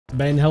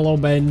Ben, hello,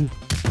 Ben.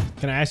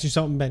 Can I ask you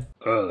something, Ben?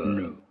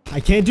 No. I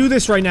can't do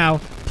this right now.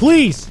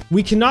 Please.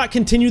 We cannot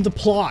continue the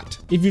plot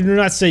if you do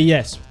not say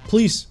yes.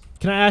 Please.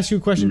 Can I ask you a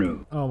question?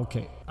 No. Oh,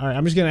 okay. All right,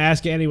 I'm just gonna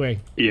ask it anyway.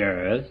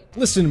 Yes.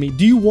 Listen to me.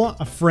 Do you want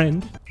a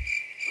friend?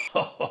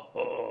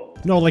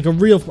 No, like a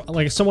real,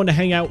 like someone to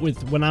hang out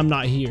with when I'm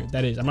not here.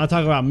 That is. I'm not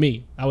talking about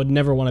me. I would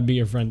never want to be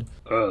your friend.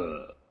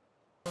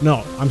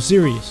 No, I'm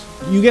serious.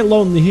 You get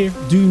lonely here,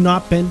 do you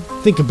not, Ben?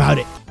 Think about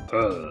it.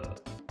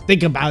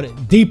 Think about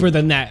it. Deeper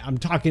than that. I'm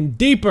talking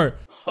deeper.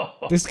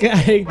 This guy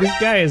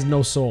has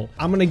no soul.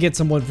 I'm gonna get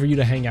someone for you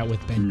to hang out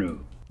with, Ben. No.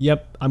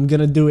 Yep, I'm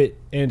gonna do it.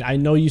 And I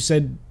know you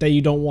said that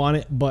you don't want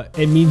it, but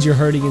it means you're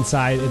hurting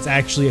inside. It's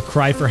actually a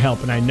cry for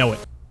help, and I know it.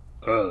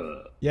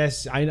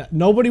 Yes, I know.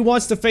 Nobody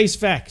wants to face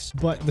facts,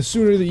 but the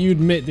sooner that you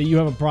admit that you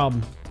have a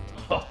problem.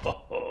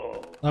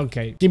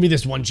 Okay, give me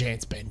this one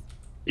chance, Ben.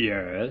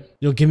 Yes.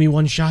 You'll give me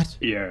one shot?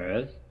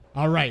 Yes.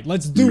 All right,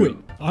 let's do it.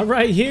 All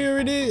right, here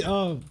it is.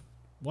 How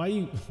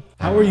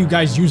are you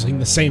guys using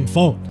the same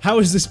phone? How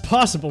is this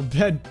possible?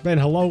 Ben,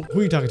 hello? Who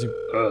are you talking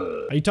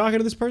to? Are you talking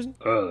to this person?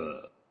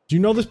 Do you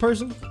know this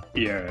person?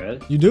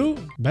 Yes. You do?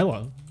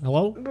 Bella,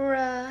 hello?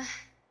 Bruh.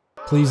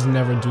 Please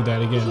never do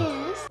that again.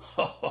 Yes.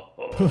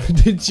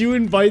 Did you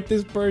invite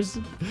this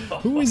person?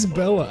 Who is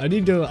Bella? I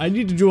need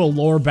to do a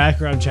lore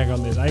background check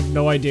on this. I have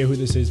no idea who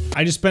this is.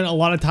 I just spent a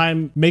lot of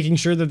time making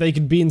sure that they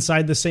could be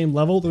inside the same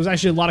level. There was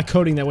actually a lot of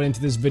coding that went into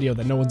this video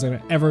that no one's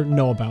gonna ever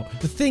know about.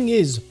 The thing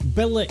is,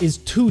 Bella is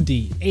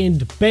 2D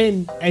and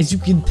Ben, as you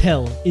can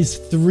tell, is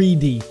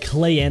 3D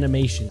clay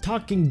animation.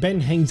 Talking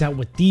Ben hangs out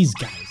with these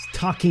guys.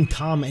 Talking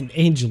Tom and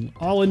Angela.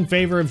 All in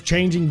favor of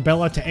changing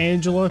Bella to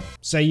Angela?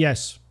 Say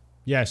yes.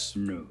 Yes.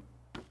 No.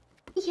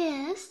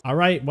 Yes. All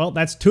right, well,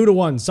 that's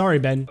 2-1. Sorry,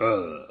 Ben.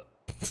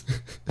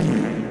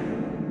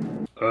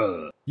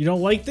 You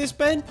don't like this,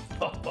 Ben?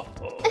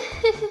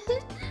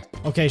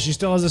 Okay, she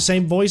still has the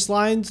same voice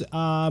lines.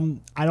 I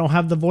don't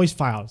have the voice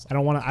files. I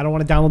don't want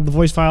to download the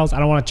voice files. I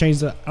don't want to change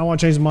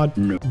the mod.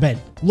 No.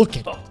 Ben, look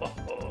at it.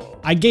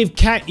 I gave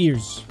cat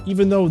ears,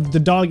 even though the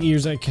dog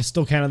ears are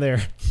still kind of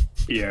there.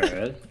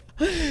 Yes.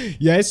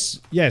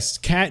 Yes,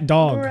 cat,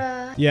 dog.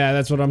 Bruh. Yeah,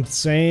 that's what I'm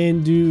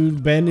saying,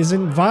 dude. Ben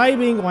isn't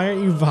vibing. Why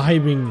aren't you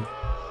vibing?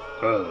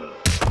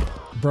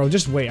 Bro,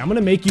 just wait. I'm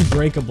gonna make you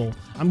breakable.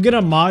 I'm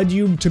gonna mod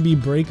you to be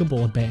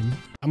breakable, Ben.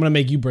 I'm gonna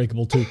make you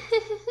breakable, too.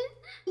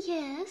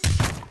 Yes.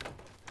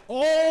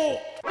 Oh!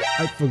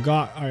 I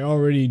forgot. I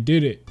already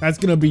did it. That's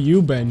gonna be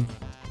you, Ben.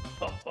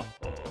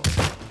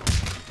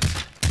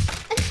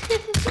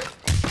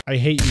 I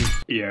hate you.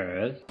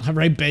 Yes. All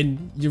right,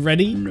 Ben. You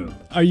ready? No.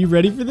 Are you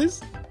ready for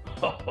this?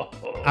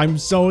 I'm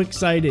so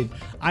excited.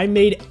 I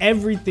made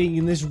everything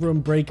in this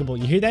room breakable.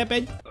 You hear that,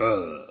 Ben?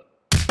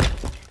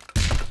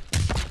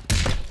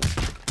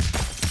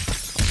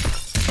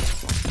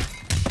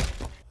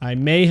 I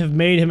may have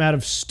made him out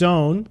of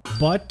stone,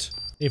 but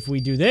if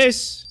we do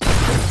this...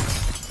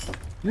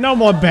 No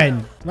more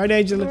Ben. Right,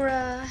 Angela?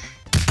 Bruh.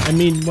 I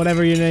mean,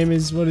 whatever your name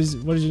is. What is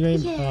your name?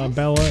 Yes.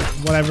 Bella?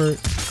 Whatever.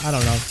 I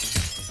don't know.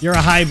 You're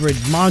a hybrid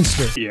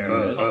monster.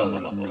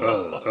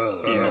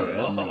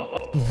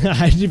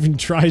 I didn't even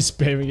try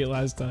spamming it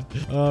last time.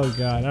 Oh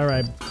god,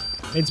 alright.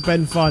 It's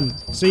been fun.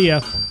 See ya.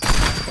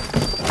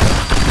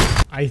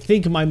 I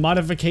think my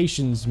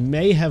modifications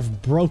may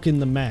have broken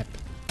the map.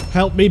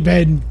 Help me,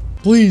 Ben.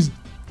 Please.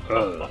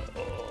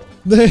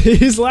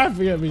 He's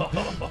laughing at me.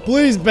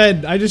 Please,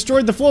 Ben. I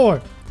destroyed the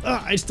floor.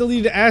 I still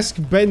need to ask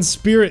Ben's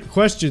spirit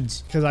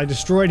questions because I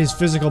destroyed his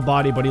physical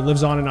body, but he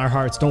lives on in our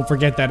hearts. Don't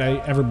forget that,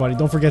 everybody.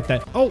 Don't forget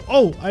that.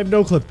 Oh, I have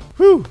no clip.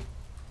 Whew.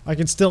 I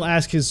can still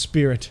ask his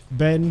spirit.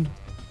 Ben,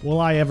 will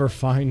I ever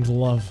find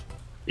love?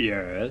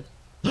 Yes.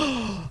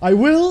 I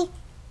will?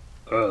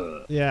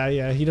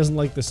 Yeah, he doesn't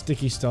like the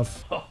sticky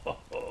stuff.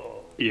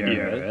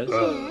 Yes.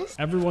 Yes.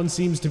 Everyone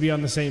seems to be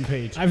on the same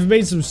page. I've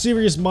made some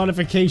serious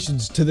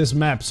modifications to this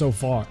map so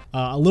far.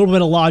 A little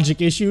bit of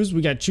logic issues.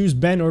 We got choose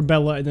Ben or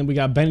Bella, and then we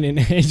got Ben and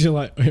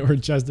Angela, or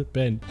just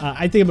Ben.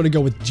 I think I'm gonna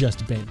go with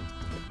just Ben.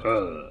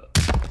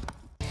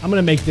 I'm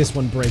gonna make this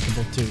one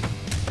breakable too.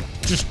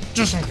 Just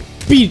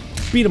beat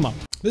him up.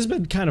 This has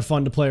been kind of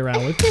fun to play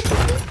around with.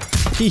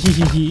 Hee hee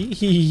hee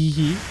hee hee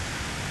hee.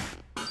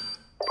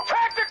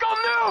 Tactical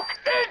nuke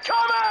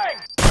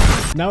incoming!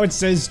 Now it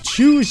says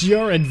choose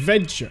your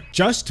adventure.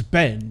 Just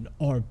Ben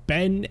or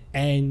Ben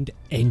and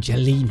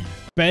Angelina.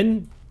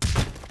 Ben,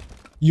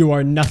 you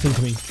are nothing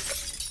to me.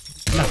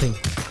 Nothing.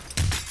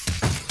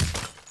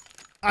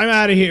 I'm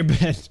out of here,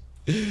 Ben.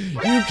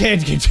 You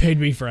can't contain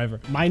me forever.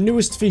 My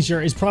newest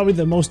feature is probably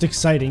the most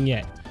exciting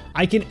yet.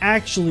 I can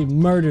actually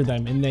murder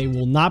them and they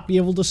will not be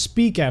able to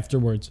speak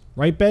afterwards.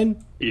 Right,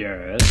 Ben?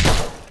 Yes.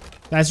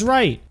 That's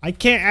right. I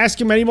can't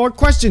ask him any more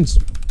questions.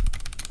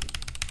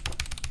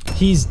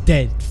 He's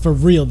dead. For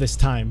real this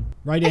time.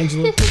 Right,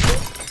 Angela?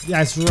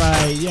 That's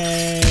right.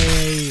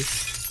 Yay.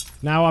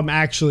 Now I'm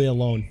actually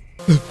alone.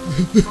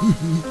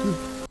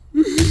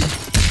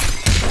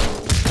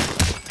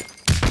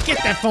 Get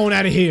that phone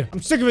out of here.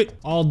 I'm sick of it.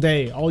 All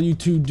day, all you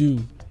two do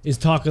is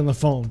talk on the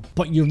phone.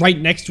 But you're right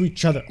next to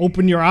each other.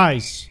 Open your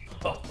eyes.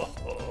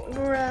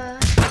 Bruh.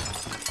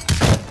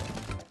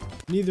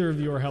 Neither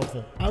of you are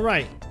helpful. All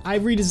right, I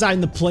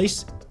redesigned the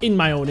place in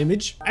my own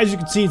image. As you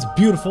can see, it's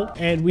beautiful.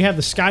 And we have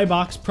the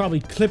skybox probably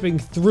clipping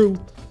through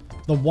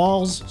the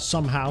walls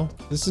somehow.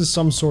 This is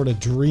some sort of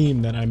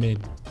dream that I'm in.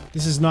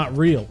 This is not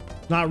real.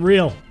 Not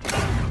real.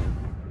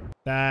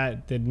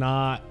 That did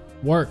not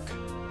work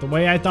the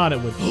way I thought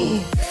it would.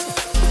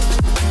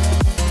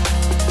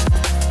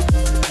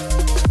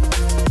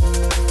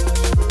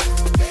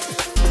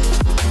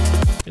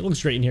 It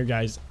looks great in here,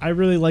 guys. I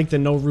really like the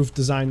no roof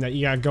design that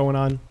you got going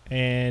on.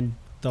 And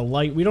the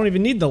light, we don't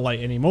even need the light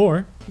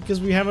anymore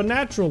because we have a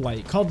natural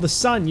light called the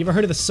sun. You ever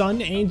heard of the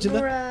sun,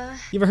 Angela? Bruh.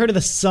 You ever heard of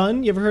the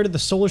sun? You ever heard of the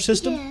solar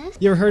system? Yes.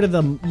 You ever heard of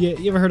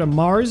you ever heard of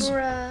Mars?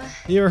 Bruh.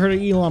 You ever heard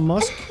of Elon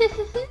Musk?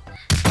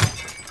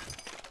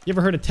 You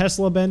ever heard of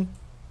Tesla, Ben?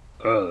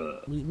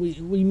 What do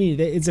you mean?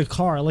 It's a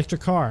car,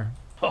 electric car.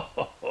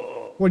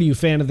 What are you, a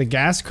fan of the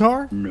gas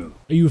car? No.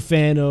 Are you a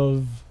fan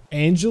of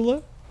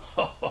Angela?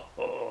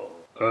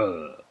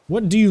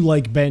 What do you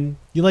like, Ben?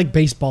 You like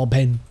baseball,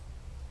 Ben?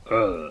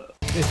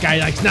 This guy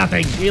likes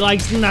nothing. He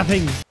likes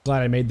nothing.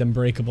 Glad I made them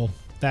breakable.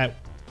 That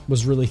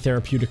was really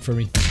therapeutic for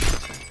me.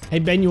 Hey,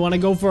 Ben, you want to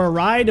go for a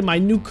ride in my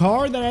new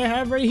car that I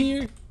have right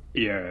here?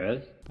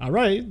 Yes. All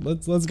right,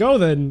 let's go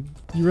then.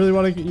 You really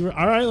want to?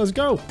 All right, let's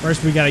go.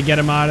 First, we gotta get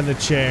him out of the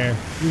chair.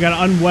 We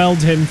gotta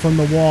unweld him from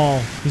the wall.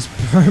 He's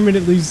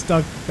permanently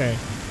stuck there.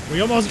 We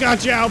almost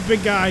got you out,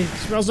 big guy.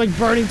 Smells like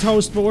burning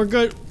toast, but we're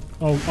good.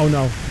 Oh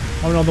no.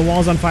 Oh no, the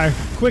wall's on fire.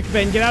 Quick,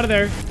 Ben, get out of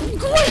there.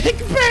 Quick,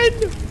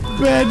 Ben!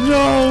 Ben,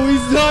 no,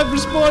 he's not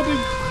responding.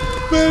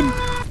 Ben,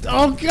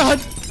 oh God,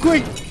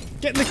 quick,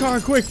 get in the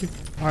car, quick.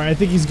 All right, I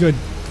think he's good.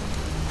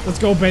 Let's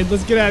go, Ben,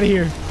 let's get out of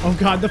here. Oh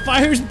God, the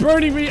fire's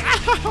burning me.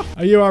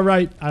 Are you all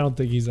right? I don't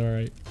think he's all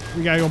right.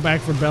 We gotta go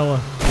back for Bella.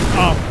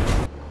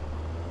 Oh.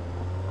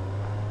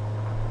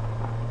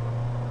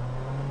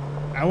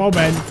 Hello,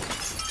 Ben.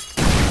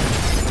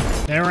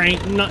 There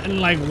ain't nothing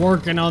like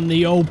working on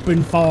the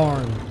open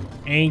farm.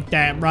 Ain't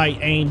that right,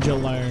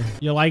 Angela?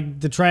 You like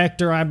the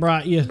tractor I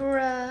brought you?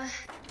 Bruh.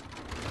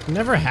 I'm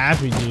never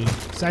happy, dude.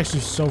 It's actually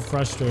so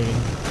frustrating.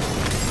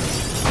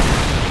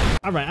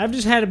 All right, I've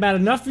just had about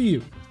enough of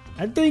you.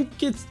 I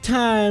think it's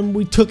time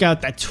we took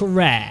out that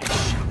trash.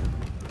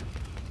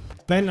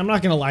 Ben, I'm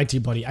not gonna lie to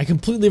you, buddy. I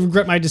completely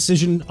regret my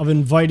decision of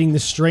inviting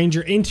this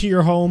stranger into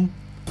your home.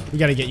 We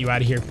gotta get you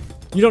out of here.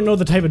 You don't know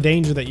the type of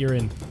danger that you're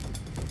in.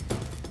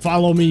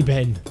 Follow me,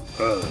 Ben.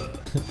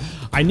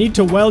 I need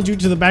to weld you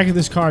to the back of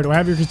this car. Do I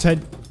have your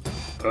consent?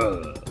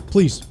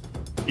 Please.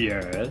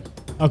 Yes.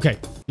 Okay.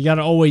 You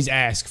gotta always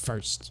ask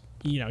first.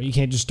 You know, you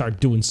can't just start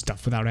doing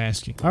stuff without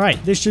asking. All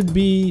right, this should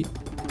be...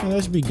 Oh,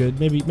 that should be good.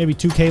 Maybe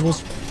 2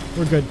 cables.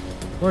 We're good.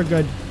 We're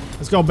good.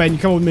 Let's go, Ben. You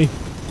come with me.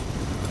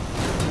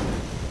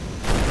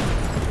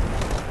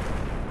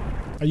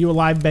 Are you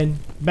alive, Ben?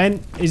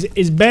 Ben?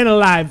 Is Ben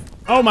alive?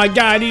 Oh my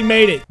God, he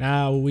made it.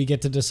 Now we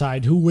get to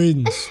decide who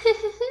wins.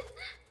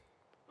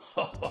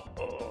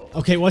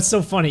 Okay, what's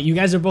so funny? You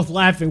guys are both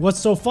laughing. What's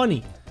so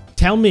funny?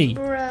 Tell me.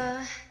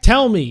 Bruh.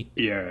 Tell me.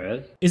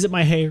 Yes. Is it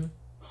my hair?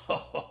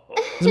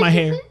 Is it my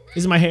hair?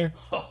 Is it my hair?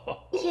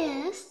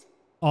 Yes.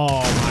 Oh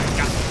my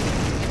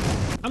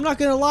God. I'm not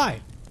gonna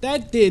lie.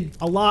 That did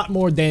a lot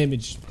more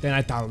damage than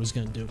I thought it was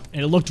gonna do.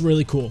 And it looked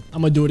really cool.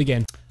 I'm gonna do it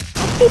again.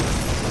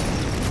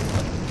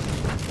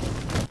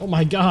 Oh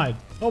my God.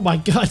 Oh my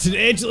God. Did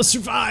Angela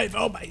survive?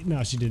 Oh my.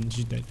 No, she didn't.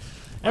 She's dead.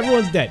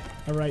 Everyone's dead.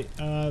 All right.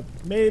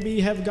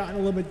 Maybe have gotten a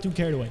little bit too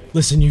carried away.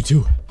 Listen, you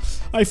two.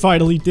 I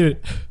finally did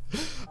it.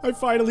 I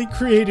finally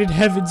created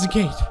Heaven's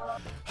Gate.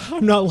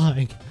 I'm not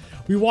lying.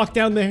 We walk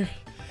down there,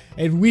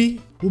 and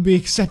we will be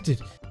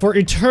accepted for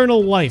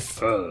eternal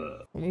life.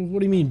 What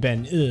do you mean,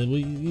 Ben?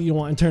 You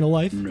want eternal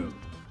life? No.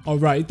 All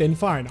right, then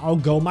fine. I'll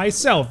go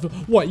myself.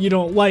 What, you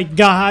don't like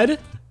God?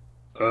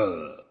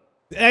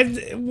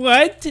 And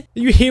what? Are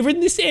you hearing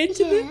this,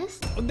 Angela? Yes.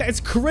 That's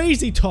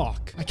crazy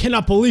talk. I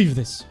cannot believe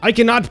this. I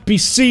cannot be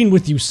seen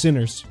with you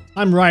sinners.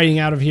 I'm riding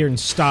out of here in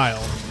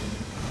style.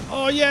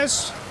 Oh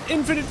yes,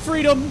 infinite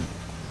freedom.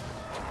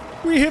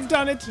 We have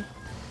done it.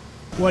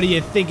 What do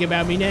you think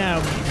about me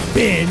now,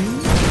 Ben?